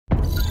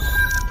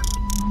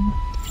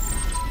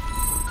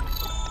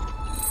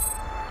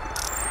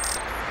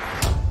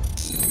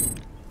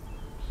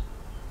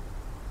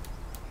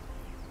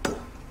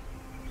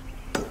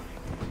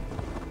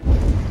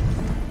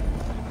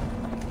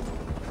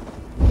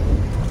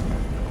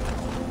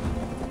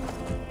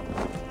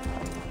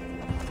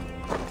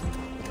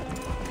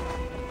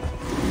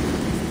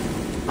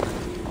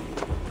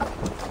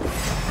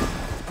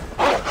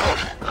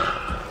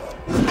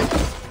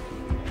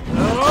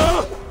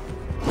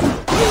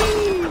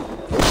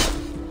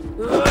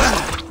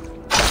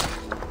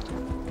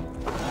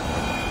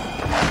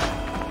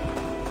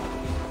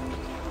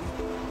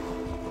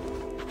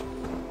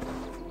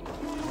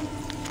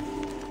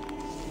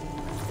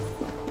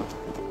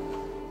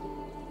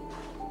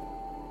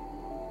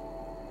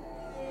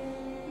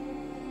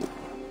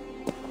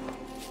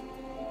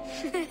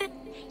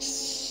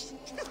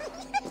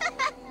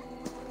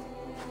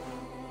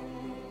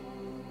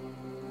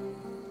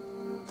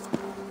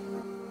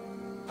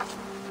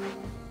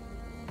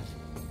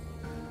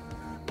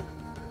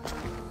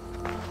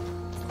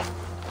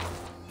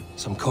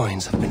Some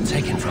coins have been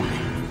taken from me.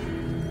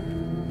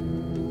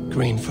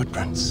 Green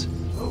footprints.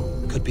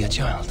 Could be a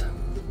child.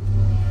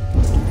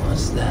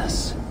 What's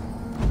this?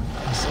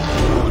 There's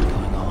something odd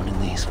going on in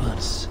these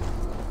woods.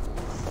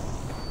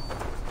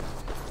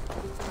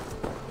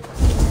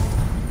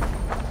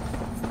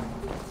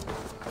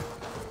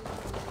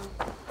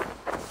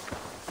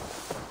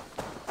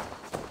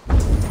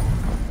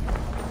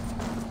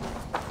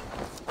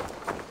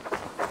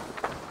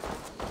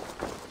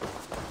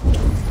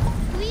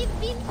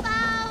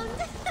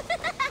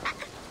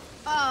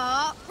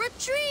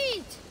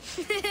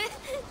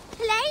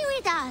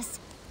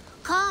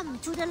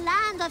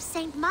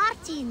 St.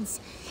 Martin's.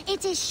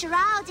 It is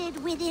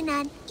shrouded within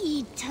an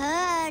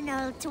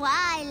eternal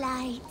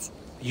twilight.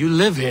 You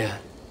live here.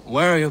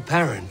 Where are your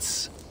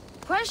parents?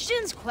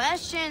 Questions.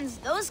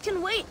 Those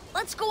can wait.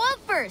 Let's go up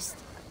first.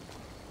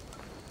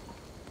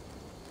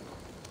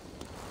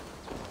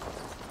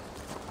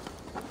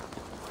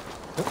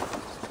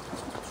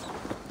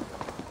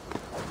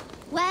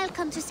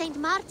 Welcome to St.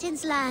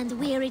 Martin's land,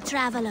 weary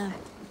traveler.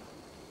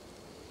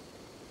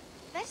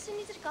 Hversu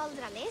nýtur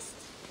galdralist?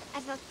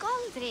 Það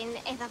galdrin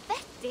eða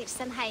vettir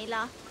sem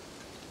heila?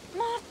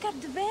 Margar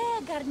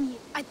dvegar ni.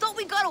 I thought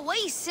we got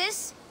away,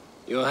 sis.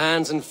 Your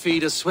hands and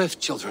feet are swift,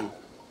 children,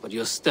 but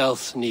your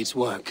stealth needs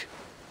work.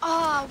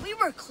 We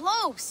were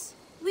close.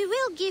 We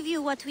will give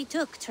you what we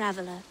took,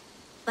 traveler.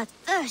 But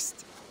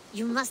first,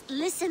 you must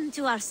listen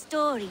to our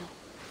story.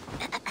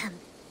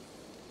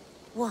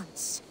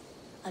 Once,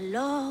 a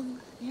long,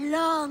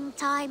 long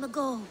time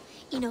ago,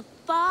 in a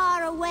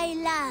faraway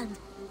land,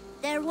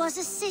 there was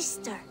a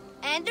sister.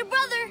 And a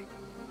brother.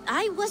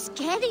 I was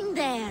getting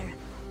there.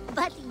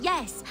 But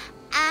yes,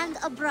 and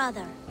a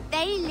brother.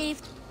 They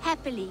lived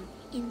happily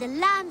in the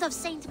land of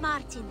St.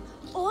 Martin,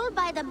 all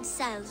by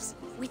themselves,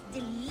 with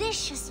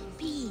delicious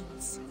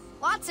beans.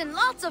 Lots and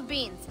lots of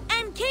beans.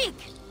 And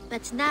cake.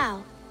 But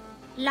now,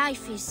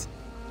 life is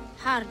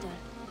harder.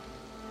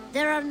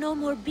 There are no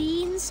more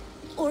beans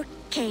or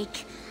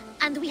cake,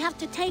 and we have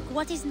to take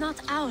what is not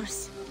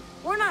ours.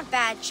 We're not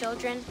bad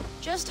children,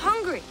 just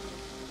hungry.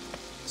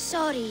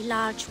 Sorry,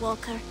 Large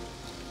Walker.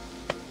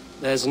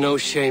 There's no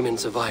shame in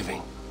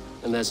surviving,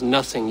 and there's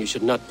nothing you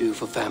should not do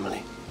for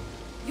family.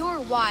 You're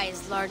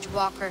wise, Large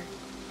Walker.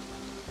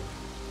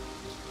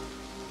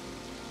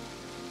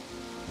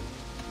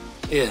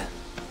 Here,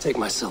 take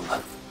my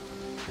silver.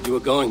 You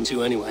were going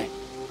to anyway.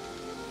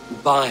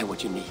 Buy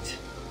what you need.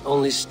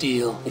 Only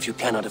steal if you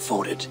cannot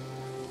afford it.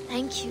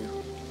 Thank you.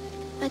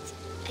 But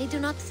I do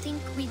not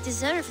think we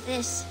deserve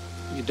this.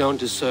 You don't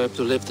deserve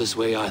to live this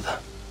way either.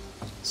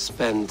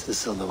 Spend the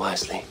silver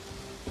wisely.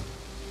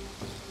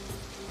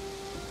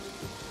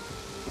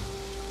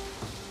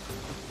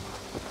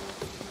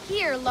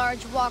 Here,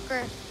 Large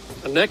Walker.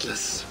 A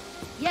necklace?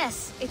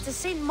 Yes, it's a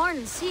St.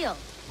 Martin seal.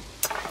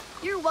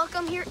 You're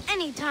welcome here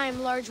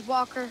anytime, Large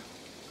Walker.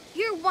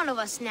 You're one of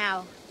us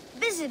now.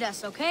 Visit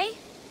us, okay?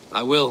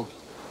 I will.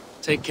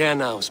 Take care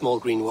now, small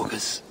green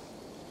walkers.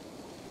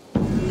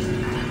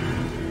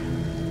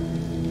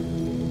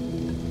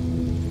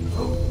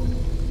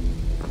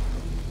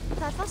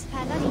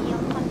 Fastpärlar i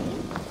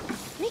Alpalin.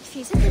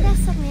 Mikfyset i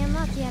dessa gnämna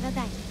att göra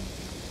dig.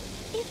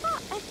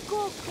 Ifa ett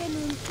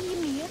gåkelun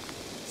timir,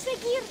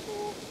 segir du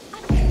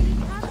att du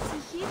kan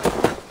se hit.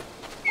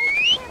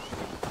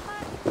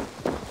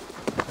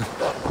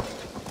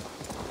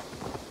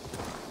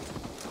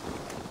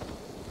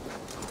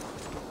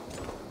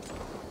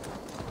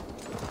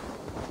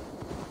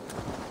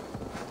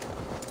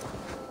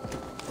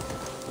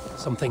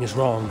 Something is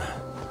wrong.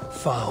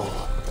 Foul.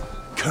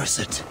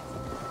 Cursed.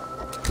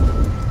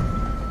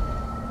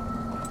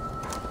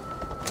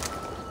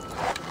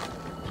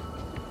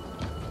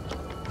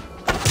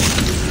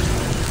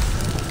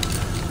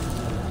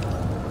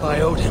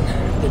 By Odin,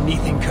 the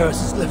Neething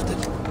curse is lifted.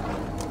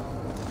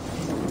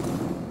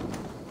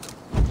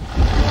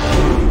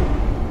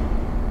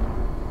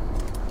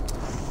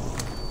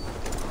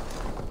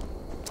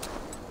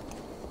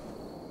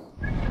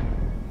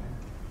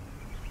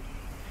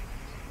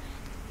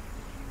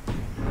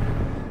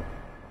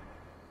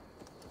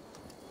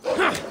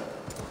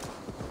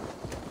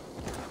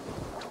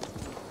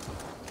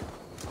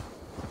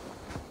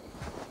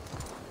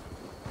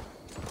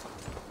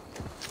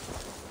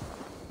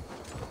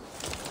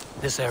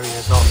 This area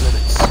is off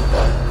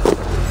limits.